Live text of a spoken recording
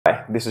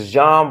This is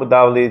John with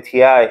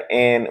WTI,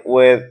 and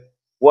with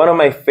one of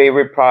my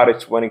favorite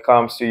products when it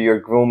comes to your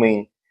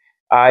grooming.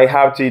 I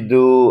have to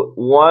do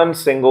one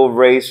single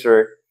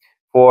razor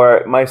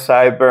for my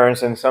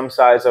sideburns and some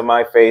sides of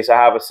my face. I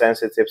have a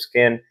sensitive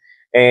skin,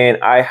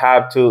 and I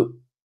have to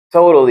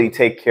totally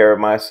take care of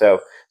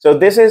myself. So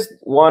this is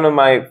one of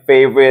my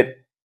favorite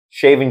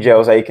shaving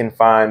gels that you can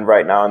find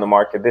right now in the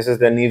market. This is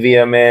the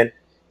NIVEA Men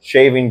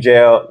shaving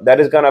gel.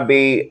 That is gonna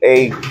be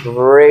a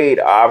great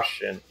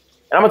option.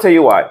 And I'm gonna tell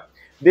you why.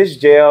 This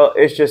gel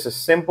is just a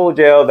simple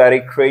gel that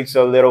it creates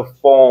a little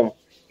foam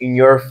in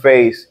your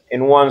face.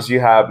 And once you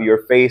have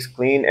your face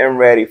clean and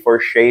ready for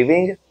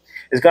shaving,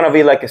 it's gonna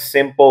be like a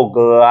simple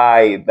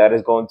glide that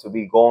is going to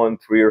be going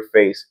through your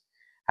face.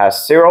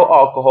 Has zero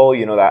alcohol.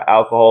 You know that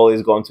alcohol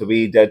is going to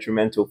be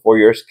detrimental for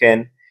your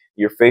skin,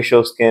 your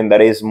facial skin that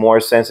is more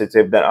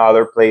sensitive than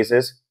other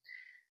places.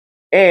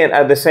 And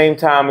at the same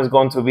time, it's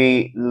going to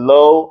be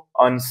low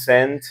on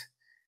scent.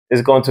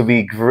 It's going to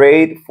be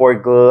great for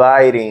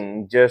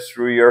gliding just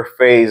through your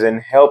face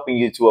and helping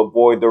you to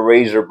avoid the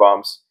razor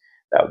bumps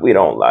that we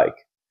don't like.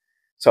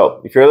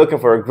 So if you're looking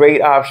for a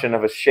great option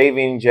of a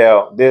shaving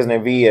gel, this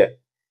NIVEA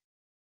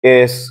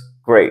is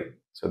great.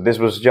 So this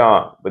was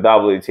John with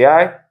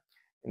WTI,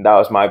 and that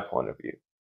was my point of view.